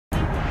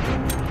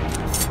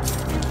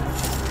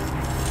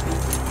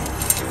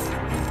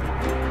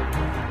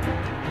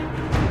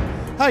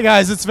Hi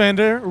guys, it's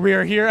Vander. We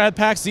are here at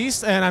PAX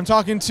East, and I'm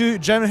talking to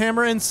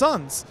Gemhammer and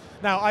Sons.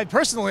 Now, I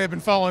personally have been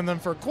following them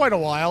for quite a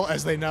while,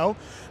 as they know,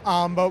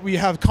 but we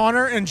have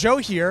Conor and Joe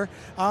here.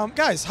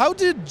 Guys, how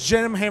did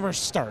Gemhammer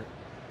start?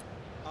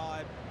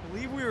 I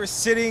believe we were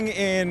sitting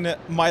in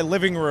my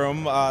living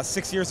room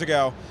 6 years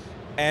ago,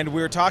 and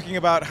we were talking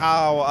about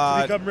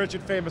how become rich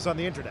and famous on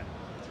the internet.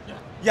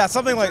 Yeah,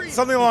 something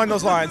along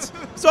those lines.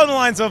 So on the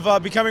lines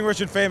of becoming rich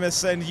and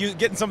famous and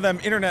getting some of them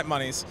internet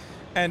monies,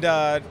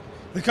 and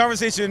the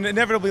conversation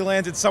inevitably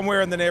landed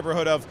somewhere in the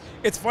neighborhood of,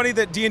 it's funny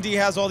that D&D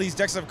has all these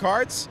decks of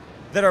cards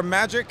that are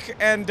Magic,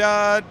 and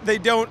they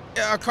don't.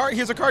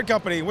 Here's a card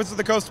company, Wizards of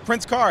the Coast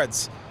prints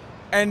cards,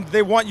 and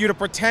they want you to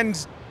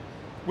pretend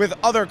with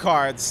other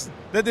cards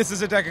that this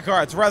is a deck of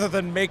cards rather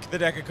than make the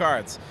deck of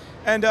cards.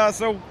 And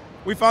so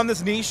we found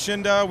this niche,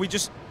 and we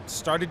just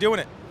started doing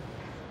it.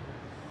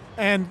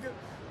 And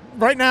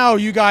right now,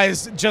 you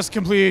guys just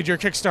completed your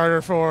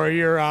Kickstarter for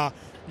your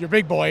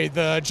big boy,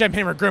 the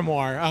Gemhammer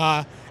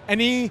Grimoire.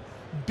 Any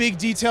big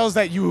details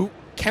that you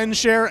can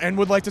share and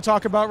would like to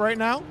talk about right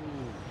now?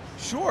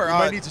 Sure. You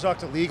might need to talk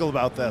to legal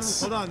about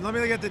this. Hold on, let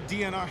me get the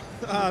DNR.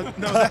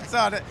 No, that's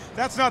not it.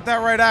 That's not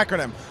that right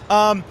acronym.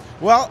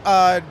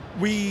 Well,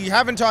 we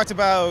haven't talked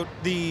about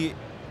the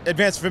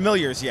advanced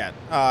familiars yet.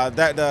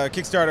 That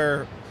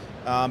Kickstarter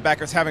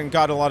backers haven't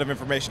gotten a lot of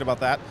information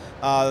about that.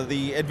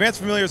 The advanced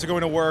familiars are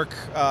going to work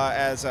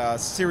as a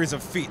series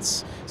of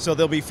feats. So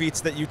there'll be feats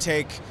that you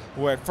take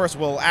where first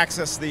we'll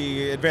access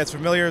the advanced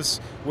familiars,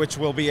 which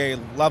will be a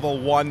level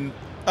 1,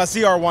 a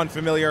CR1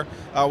 familiar,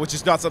 which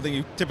is not something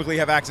you typically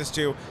have access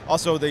to.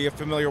 Also, the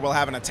familiar will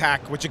have an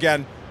attack, which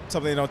again,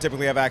 something you don't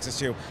typically have access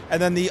to. And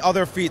then the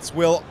other feats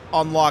will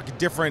unlock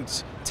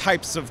different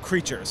types of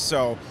creatures.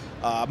 So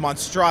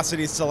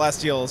monstrosities,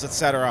 celestials,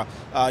 etc.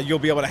 You'll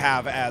be able to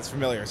have as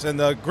familiars. And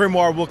the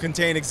Grimoire will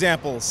contain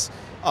examples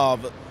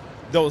of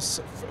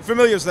those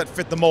familiars that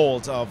fit the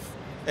mold of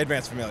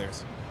advanced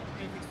familiars.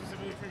 Anything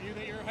specifically for you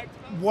that you're hyped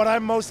about? What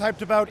I'm most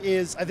hyped about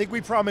is, I think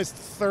we promised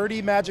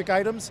 30 Magic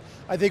items.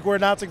 I think we're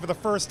announcing for the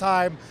first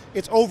time,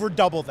 it's over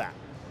double that.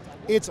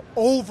 It's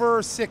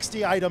over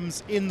 60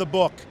 items in the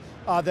book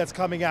that's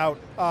coming out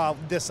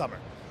this summer.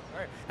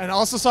 And I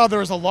also saw there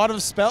was a lot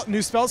of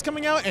new spells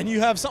coming out, and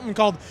you have something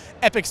called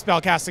Epic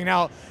Spellcasting.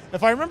 Now,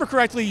 if I remember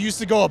correctly, you used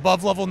to go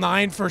above level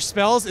 9 for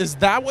spells. Is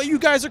that what you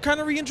guys are kind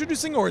of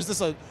reintroducing, or is this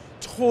a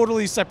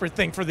totally separate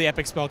thing for the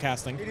Epic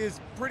Spellcasting? It is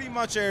pretty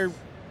much a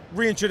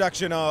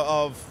reintroduction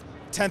of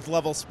 10th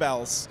level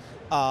spells.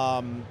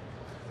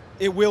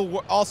 It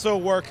will also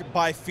work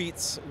by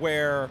feats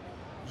where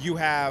you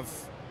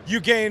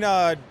gain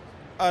a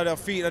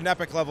feat, an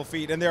epic level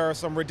feat, and there are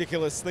some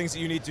ridiculous things that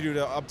you need to do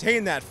to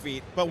obtain that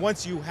feat, but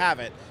once you have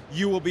it,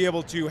 you will be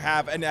able to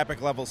have an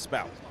epic level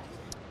spell.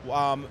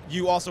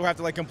 You also have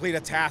to complete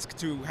a task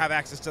to have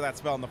access to that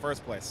spell in the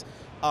first place.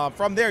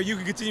 From there, you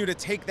can continue to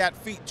take that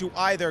feat to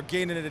either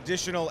gain an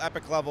additional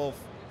epic level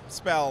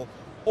spell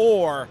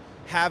or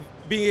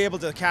being able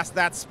to cast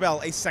that spell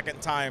a second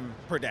time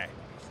per day.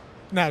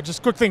 Now,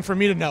 just quick thing for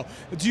me to know.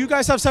 Do you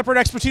guys have separate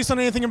expertise on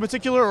anything in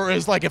particular, or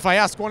is if I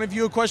ask one of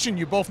you a question,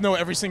 you both know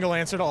every single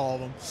answer to all of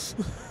them?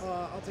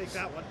 I'll take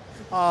that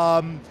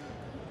one.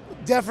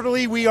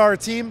 Definitely we are a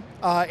team,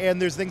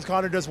 and there's things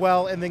Conor does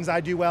well and things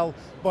I do well,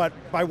 but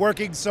by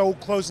working so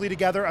closely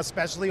together,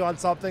 especially on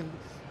something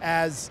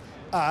as,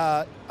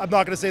 I'm not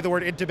going to say the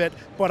word intimate,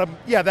 but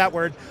yeah, that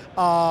word,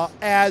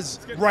 as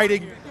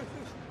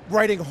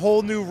writing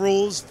whole new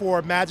rules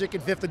for Magic in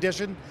 5th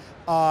edition,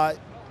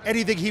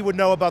 anything he would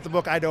know about the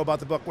book, I know about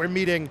the book. We're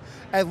meeting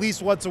at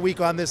least once a week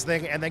on this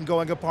thing and then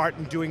going apart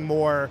and doing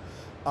more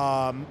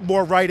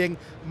writing,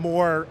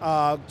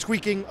 more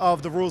tweaking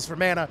of the rules for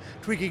mana,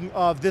 tweaking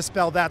of this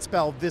spell, that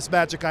spell, this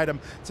magic item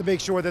to make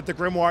sure that the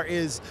Grimoire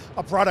is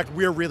a product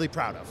we're really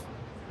proud of.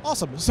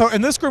 Awesome. So,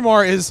 and this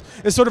Grimoire is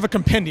sort of a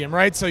compendium,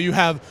 right? So you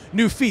have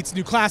new feats,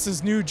 new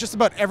classes, new just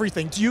about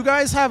everything. Do you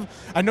guys have,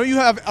 I know you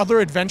have other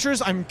adventures,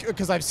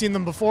 because I've seen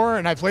them before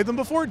and I've played them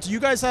before. Do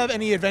you guys have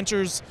any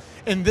adventures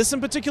in this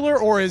in particular,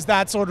 or is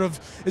this sort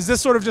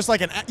of just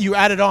you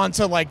added on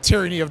to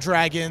Tyranny of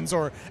Dragons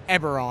or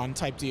Eberron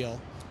type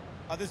deal?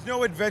 There's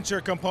no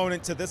adventure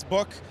component to this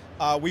book.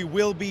 We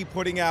will be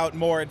putting out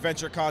more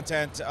adventure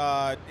content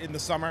in the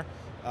summer.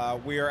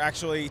 We are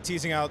actually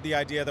teasing out the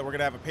idea that we're going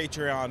to have a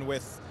Patreon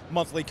with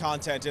monthly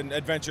content, and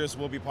adventures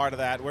will be part of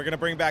that. We're going to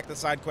bring back the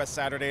side quest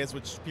Saturdays,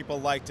 which people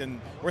liked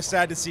and we're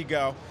sad to see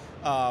go.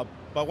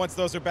 But once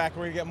those are back,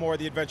 we're going to get more of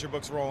the adventure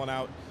books rolling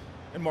out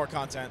and more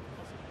content.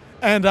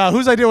 And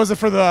whose idea was it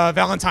for the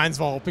Valentine's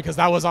Vault? Because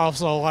that was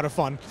also a lot of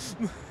fun.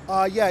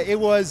 Yeah, it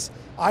was.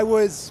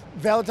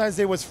 Valentine's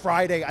Day was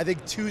Friday. I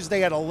think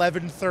Tuesday at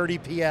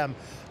 11:30 p.m.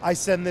 I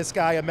send this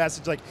guy a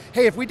message like,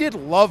 hey, if we did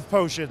love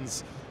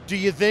potions, do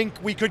you think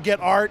we could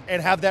get art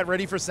and have that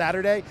ready for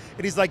Saturday?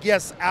 And he's like,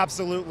 yes,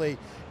 absolutely.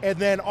 And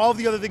then all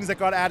the other things that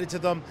got added to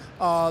them,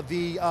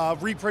 the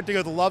reprinting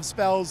of the love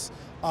spells,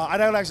 I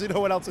don't actually know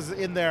what else is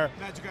in there.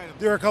 Magic items.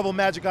 There are a couple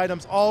magic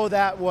items. All of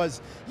that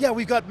was, yeah,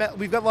 we've got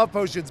love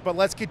potions, but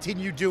let's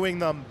continue doing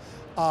them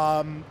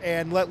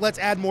And let's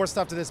add more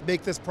stuff to this,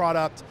 make this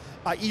product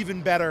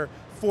even better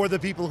for the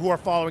people who are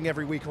following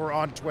every week, who are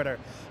on Twitter.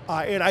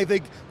 And I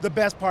think the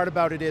best part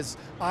about it is,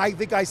 I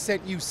think I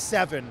sent you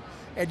 7,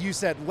 and you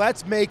said,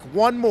 let's make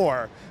one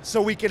more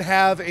so we can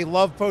have a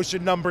Love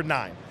Potion number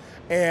 9.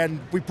 And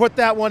we put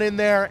that one in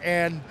there,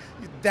 and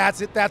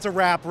that's it. That's a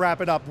wrap.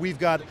 Wrap it up. We've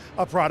got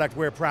a product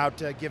we're proud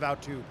to give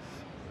out to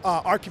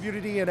our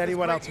community and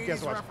anyone else who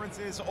cares.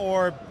 References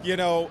or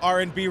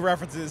R&B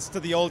references to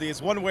the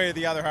oldies, one way or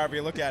the other, however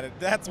you look at it.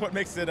 That's what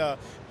makes it a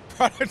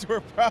product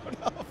we're proud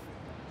of.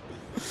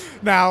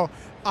 Now,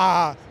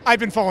 I've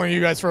been following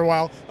you guys for a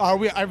while.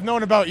 I've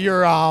known about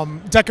your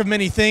deck of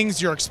many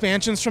things, your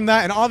expansions from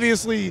that, and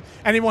obviously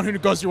anyone who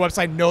goes to your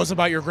website knows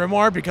about your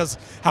grimoire, because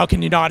how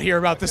can you not hear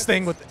about this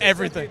thing with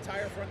everything?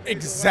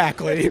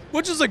 Exactly,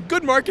 which is a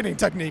good marketing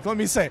technique, let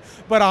me say.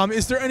 But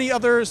is there any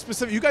other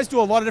specific? You guys do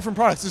a lot of different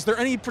products. Is there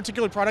any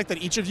particular product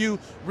that each of you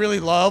really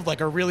love,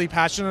 like are really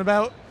passionate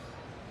about?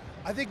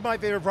 I think my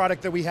favorite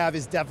product that we have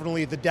is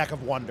definitely the Deck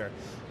of Wonder.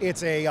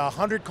 It's a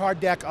 100-card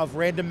deck of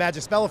random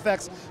magic spell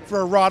effects for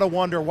Errata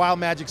Wonder, Wild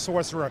Magic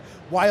Sorcerer,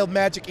 Wild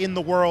Magic in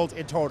the world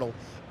in total.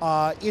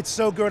 It's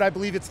so good, I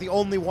believe it's the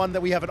only one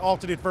that we have an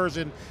alternate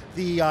version,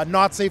 the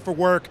Not Safe for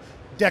Work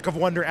Deck of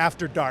Wonder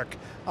After Dark,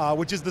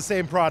 which is the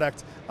same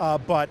product,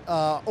 but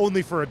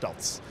only for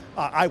adults,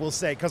 I will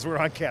say, because we're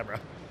on camera.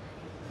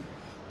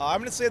 I'm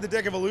going to say the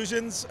Deck of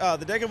Illusions.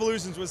 The Deck of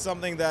Illusions was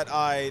something that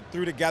I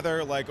threw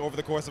together like over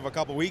the course of a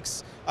couple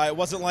weeks. It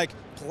wasn't like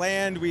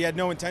planned. We had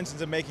no intentions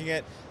of making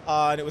it.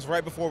 And it was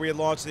right before we had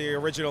launched the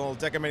original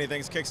Deck of Many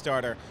Things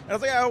Kickstarter. And I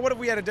was like, oh, what if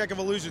we had a Deck of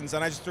Illusions?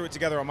 And I just threw it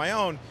together on my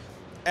own.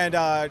 And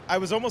I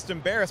was almost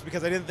embarrassed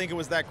because I didn't think it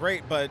was that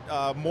great. But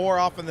more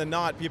often than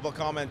not, people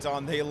comment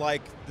on they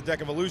like the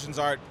Deck of Illusions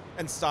art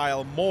and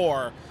style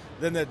more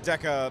than the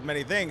Deck of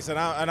Many Things, and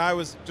I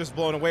was just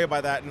blown away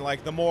by that. And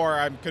like the more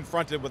I'm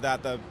confronted with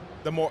that, the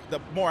more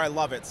I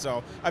love it.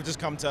 So I've just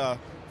come to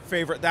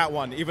favorite that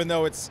one, even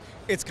though it's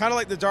kind of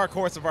like the dark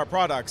horse of our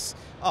products.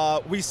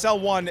 We sell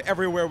one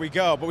everywhere we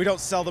go, but we don't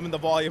sell them in the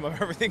volume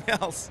of everything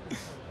else.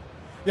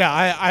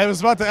 Yeah, I was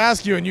about to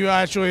ask you, and you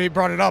actually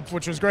brought it up,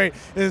 which was great,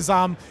 is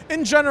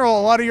in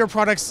general, a lot of your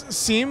products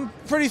seem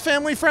pretty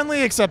family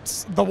friendly,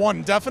 except the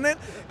one definite.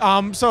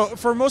 So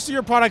for most of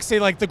your products, say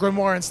like the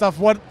Grimoire and stuff,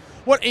 what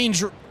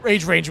age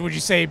range would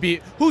you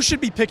say who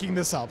should be picking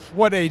this up?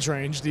 What age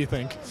range do you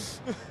think?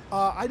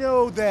 I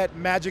know that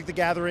Magic the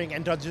Gathering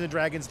and Dungeons &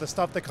 Dragons, the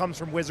stuff that comes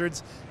from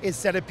Wizards, is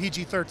set at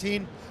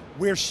PG-13.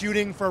 We're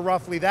shooting for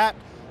roughly that.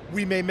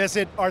 We may miss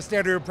it. Our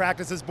standard of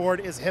practices board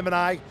is him and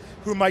I,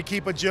 who might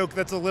keep a joke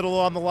that's a little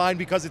on the line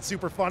because it's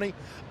super funny.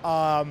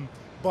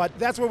 But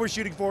that's what we're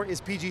shooting for,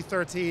 is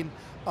PG-13.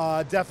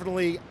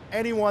 Definitely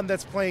anyone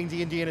that's playing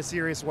D&D in a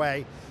serious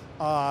way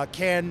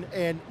can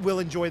and will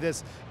enjoy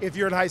this. If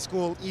you're in high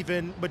school,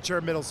 even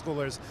mature middle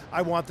schoolers,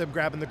 I want them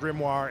grabbing the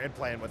Grimoire and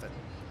playing with it.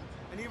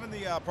 And even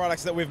the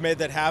products that we've made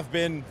that have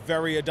been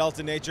very adult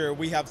in nature,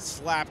 we have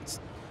slapped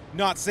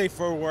Not Safe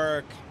for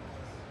Work,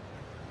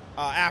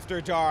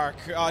 After Dark,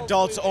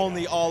 adults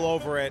only all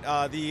over it.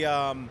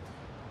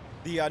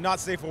 The Not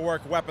Safe for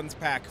Work weapons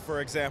pack,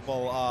 for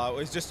example,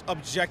 is just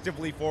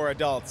objectively for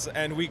adults,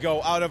 and we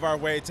go out of our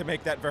way to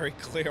make that very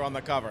clear on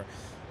the cover.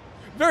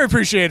 Very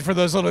appreciated for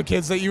those little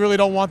kids that you really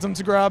don't want them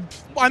to grab.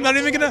 I'm not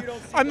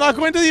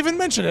going to even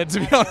mention it,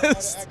 to be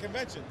honest. At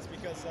conventions,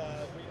 because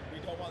we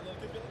don't want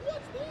little kids to be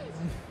like,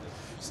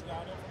 what's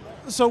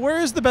this? So where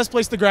is the best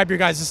place to grab your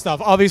guys'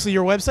 stuff? Obviously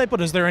your website,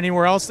 but is there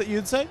anywhere else that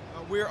you'd say?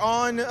 We're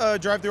on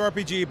Drive Through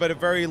RPG, but a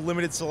very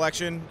limited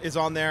selection is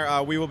on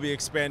there. We will be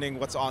expanding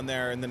what's on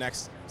there in the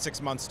next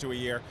 6 months to a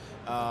year.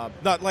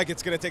 Not like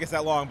it's going to take us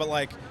that long, but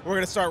like we're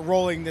going to start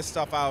rolling this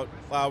stuff out.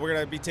 We're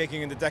going to be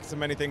taking the decks of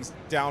many things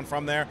down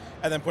from there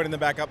and then putting them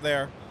back up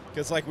there,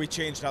 because like we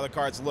changed how the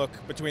cards look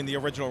between the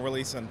original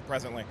release and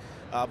presently.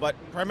 But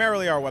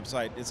primarily our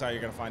website is how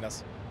you're going to find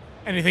us.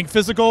 Anything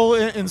physical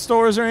in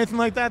stores or anything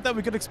like that that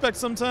we could expect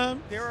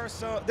sometime?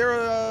 There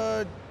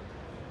are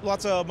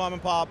lots of mom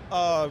and pop,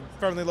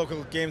 friendly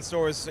local game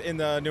stores in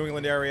the New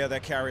England area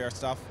that carry our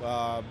stuff.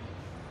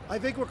 I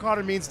think what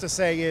Conor means to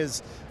say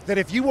is that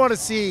if you want to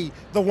see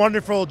the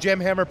wonderful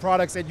Gemhammer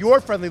products at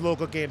your friendly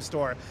local game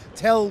store,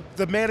 tell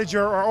the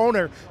manager or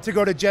owner to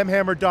go to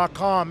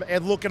gemhammer.com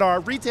and look at our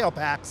retail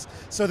packs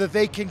so that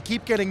they can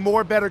keep getting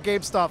more better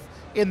game stuff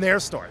in their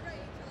store.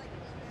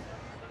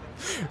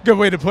 Good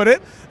way to put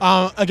it.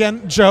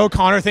 Again, Joe,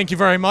 Conor, thank you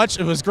very much.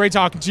 It was great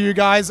talking to you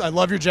guys. I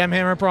love your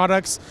Gemhammer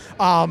products.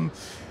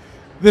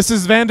 This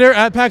is Vander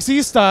at PAX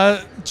East,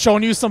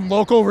 showing you some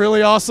local,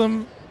 really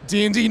awesome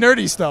D&D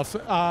nerdy stuff.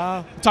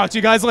 Talk to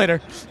you guys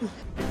later.